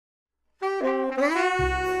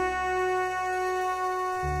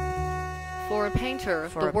For a painter,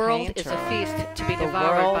 the world is a feast to be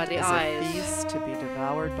devoured by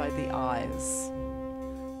the eyes.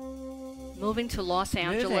 Moving to Los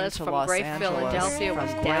Angeles from Gray Philadelphia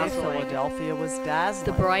was dazzling.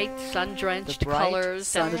 The bright, sun-drenched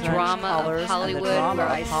colors and the drama of Hollywood where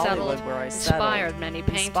I settled inspired many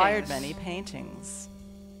paintings.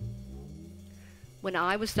 When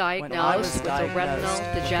I was diagnosed with a retinal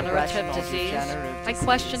degenerative disease, I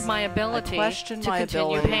questioned my ability to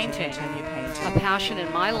continue painting, a passion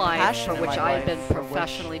in my life for which I had been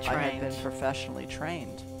professionally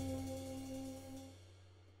trained.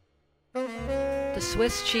 The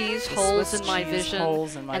Swiss cheese holes in my vision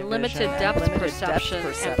and limited depth perception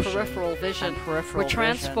and peripheral vision were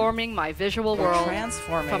transforming my visual world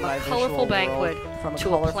from a colorful banquet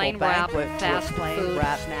to a plain wrap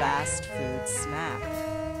fast food snack.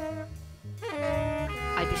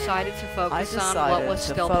 I decided to focus on what was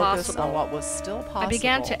still possible. I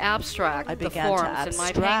began to abstract the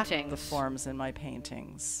forms in my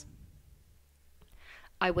paintings.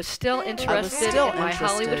 I was still interested in my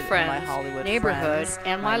Hollywood friends, neighborhood,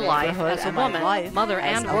 and my life as a woman, mother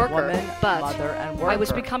and worker, but I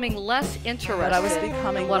was becoming less interested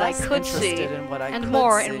in what I could see and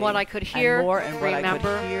more in what I could hear,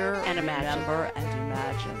 remember, and imagine.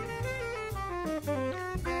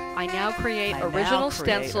 I now create original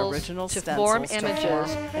stencils to form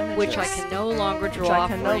images which I can no longer draw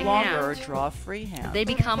freehand. They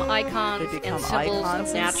become icons and symbols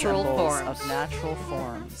of natural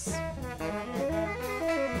forms.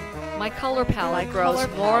 My color palette grows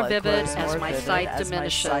more vivid as my sight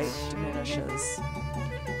diminishes.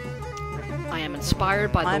 I am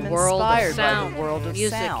inspired by the world of sound,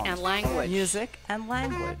 music, and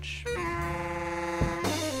language.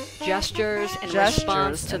 Gestures in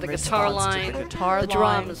response to the guitar line, the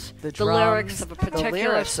drums, the lyrics of a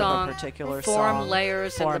particular song form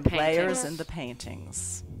layers in the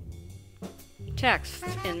paintings. Texts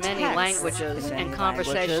in many languages and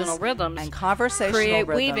conversational rhythms create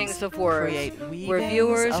weavings of words where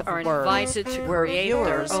viewers are invited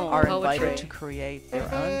to create their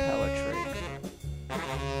own poetry.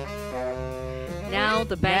 Now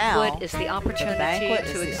the banquet is the opportunity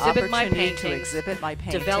to exhibit my paintings,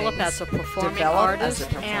 develop as a performing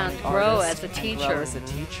artist, and grow as a teacher.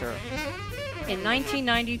 In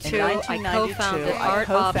 1992, I co-founded Art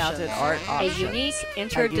Options, a unique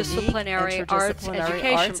interdisciplinary arts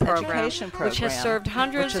education program which has served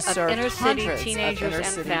hundreds of inner-city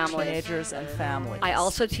teenagers and families. I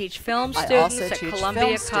also teach film students at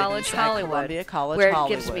Columbia College Hollywood, where it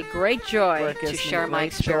gives me great joy to share my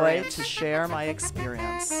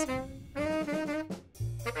experience.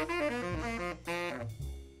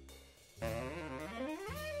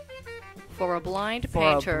 For a blind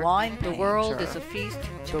painter, the world is a feast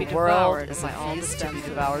to be devoured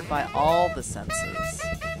by all the senses.